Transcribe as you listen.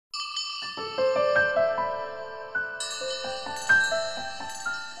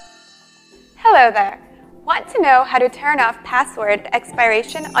Hello there! Want to know how to turn off password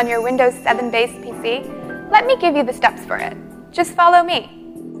expiration on your Windows 7-based PC? Let me give you the steps for it. Just follow me.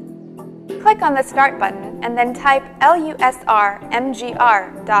 Click on the Start button and then type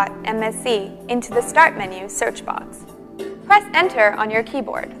lusrmgr.msc into the Start menu search box. Press Enter on your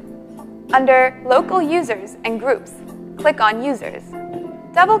keyboard. Under Local Users and Groups, click on Users.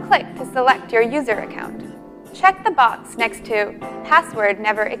 Double-click to select your user account. Check the box next to Password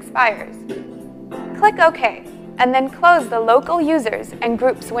Never Expires. Click OK, and then close the Local Users and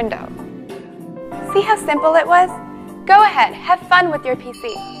Groups window. See how simple it was? Go ahead, have fun with your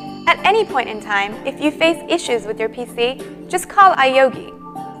PC. At any point in time, if you face issues with your PC, just call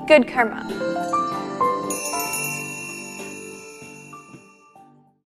iYogi. Good karma.